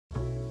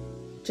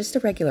Just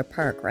a regular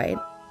park, right?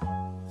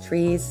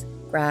 Trees,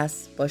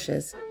 grass,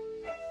 bushes.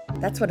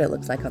 That's what it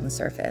looks like on the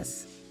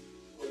surface.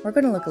 We're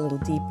going to look a little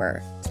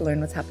deeper to learn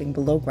what's happening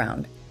below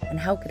ground and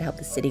how it could help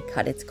the city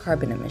cut its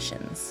carbon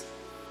emissions.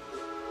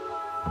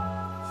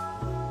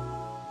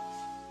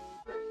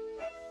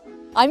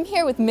 I'm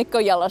here with Mikko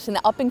Jalas in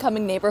the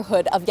up-and-coming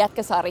neighbourhood of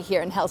Jätkäsaari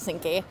here in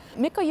Helsinki.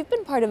 Mikko, you've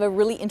been part of a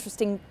really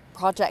interesting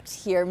project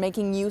here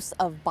making use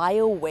of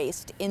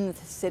bio-waste in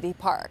the city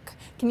park.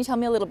 Can you tell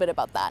me a little bit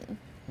about that?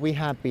 We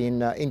have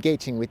been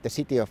engaging with the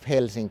city of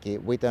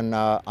Helsinki with an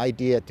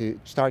idea to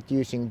start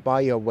using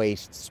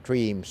bio-waste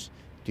streams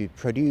to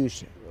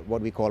produce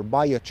what we call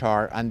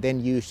biochar and then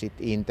use it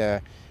in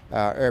the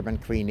urban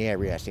green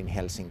areas in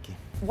Helsinki.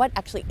 What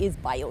actually is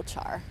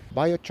biochar?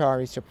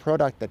 Biochar is a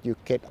product that you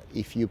get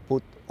if you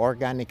put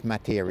organic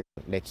material,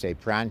 let's say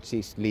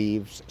branches,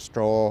 leaves,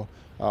 straw,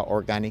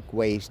 organic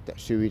waste,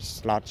 sewage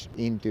sludge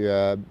into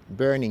a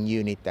burning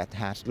unit that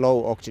has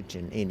low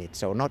oxygen in it.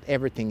 So not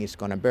everything is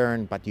going to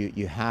burn, but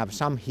you have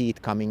some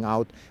heat coming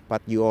out,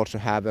 but you also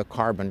have a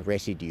carbon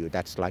residue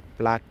that's like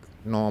black,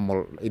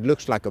 normal, it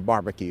looks like a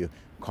barbecue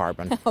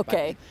carbon.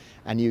 Okay.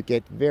 And you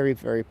get very,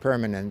 very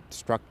permanent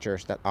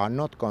structures that are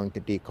not going to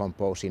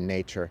decompose in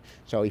nature.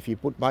 So if you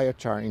put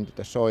biochar into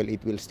the soil,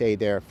 it will stay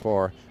there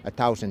for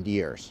 1,000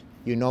 years.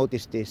 You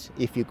notice this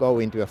if you go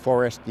into a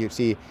forest, you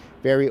see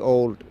very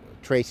old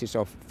traces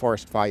of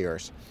forest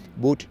fires.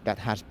 Wood that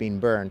has been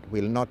burned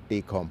will not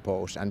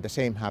decompose, and the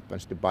same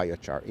happens to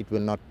biochar. It will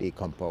not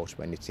decompose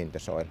when it's in the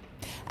soil.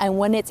 And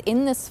when it's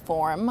in this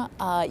form,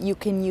 you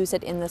can use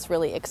it in this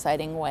really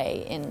exciting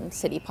way in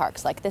city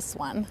parks like this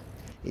one.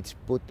 It's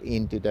put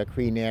into the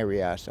green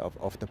areas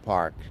of the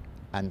park,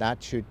 and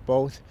that should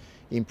both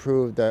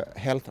improve the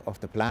health of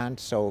the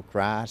plants, so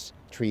grass,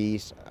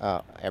 trees,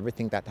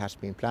 everything that has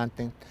been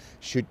planted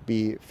should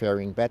be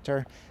faring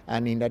better,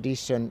 and in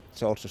addition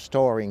it's also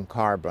storing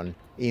carbon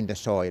in the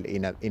soil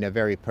in a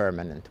very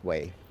permanent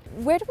way.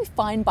 Where do we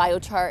find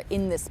biochar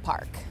in this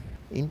park?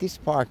 In this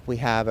park we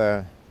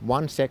have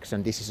one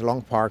section, this is a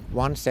long park,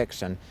 one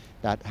section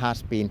that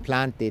has been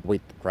planted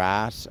with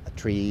grass,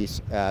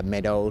 trees,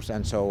 meadows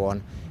and so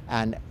on.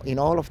 And in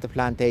all of the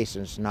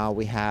plantations now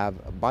we have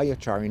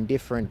biochar in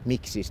different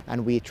mixes,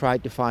 and we try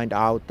to find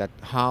out that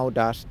how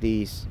does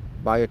these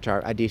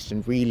biochar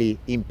addition really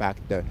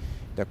impact the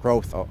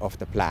growth of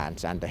the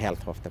plants and the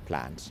health of the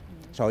plants.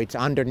 So it's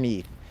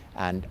underneath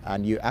and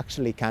you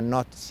actually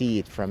cannot see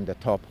it from the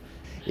top.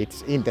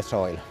 It's in the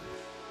soil.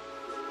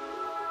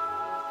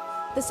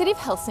 The city of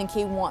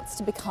Helsinki wants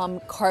to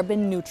become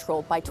carbon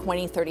neutral by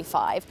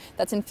 2035.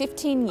 That's in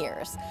 15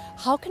 years.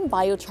 How can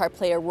biochar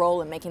play a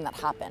role in making that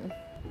happen?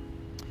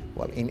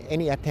 Well, in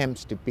any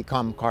attempts to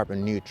become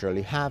carbon neutral,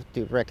 you have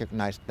to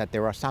recognize that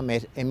there are some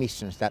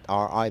emissions that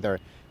are either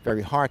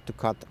very hard to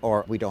cut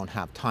or we don't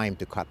have time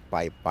to cut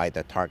by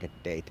the target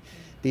date.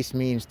 This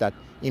means that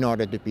in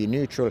order to be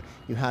neutral,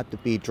 you have to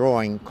be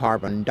drawing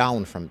carbon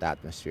down from the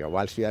atmosphere.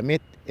 Whilst you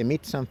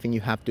emit something,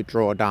 you have to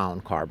draw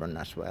down carbon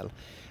as well.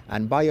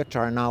 And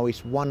biochar now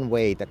is one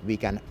way that we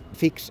can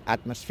fix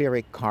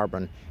atmospheric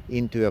carbon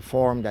into a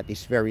form that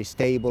is very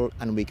stable,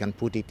 and we can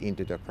put it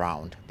into the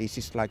ground. This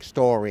is like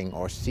storing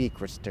or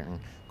sequestering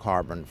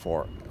carbon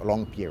for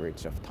long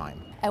periods of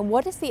time. And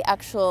what is the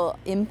actual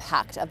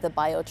impact of the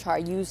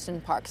biochar used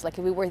in parks? Like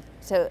if we were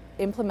to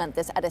implement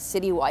this at a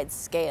citywide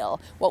scale,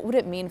 what would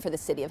it mean for the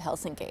city of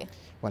Helsinki?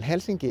 Well,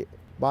 Helsinki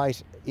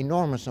buys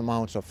enormous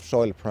amounts of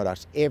soil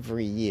products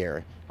every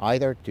year,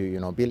 either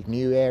to build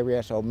new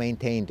areas or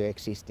maintain the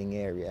existing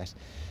areas.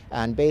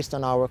 And based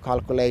on our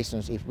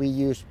calculations, if we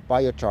use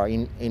biochar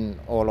in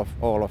all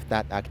of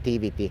that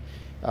activity,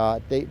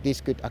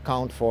 this could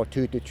account for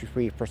 2 to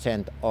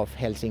 3% of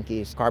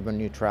Helsinki's carbon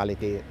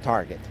neutrality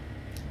target.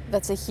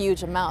 That's a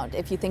huge amount.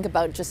 If you think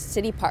about just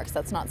city parks,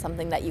 that's not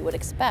something that you would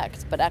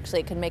expect, but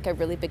actually it can make a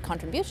really big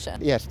contribution.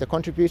 Yes, the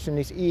contribution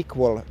is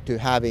equal to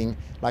having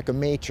like a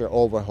major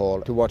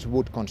overhaul towards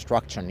wood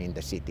construction in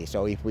the city.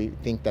 So if we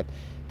think that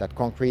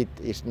concrete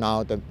is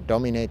now the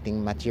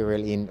dominating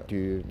material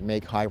to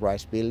make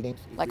high-rise buildings.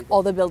 Like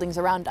all the buildings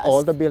around us?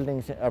 All the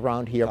buildings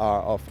around here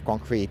are of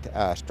concrete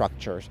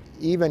structures.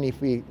 Even if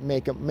we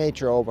make a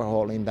major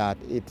overhaul in that,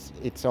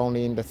 it's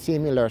only in the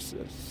similar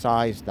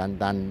size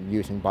than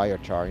using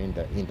biochar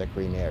in the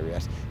green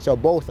areas. So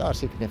both are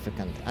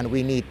significant, and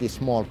we need these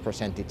small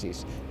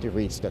percentages to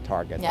reach the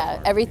target.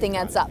 Yeah, everything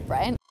adds up,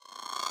 right?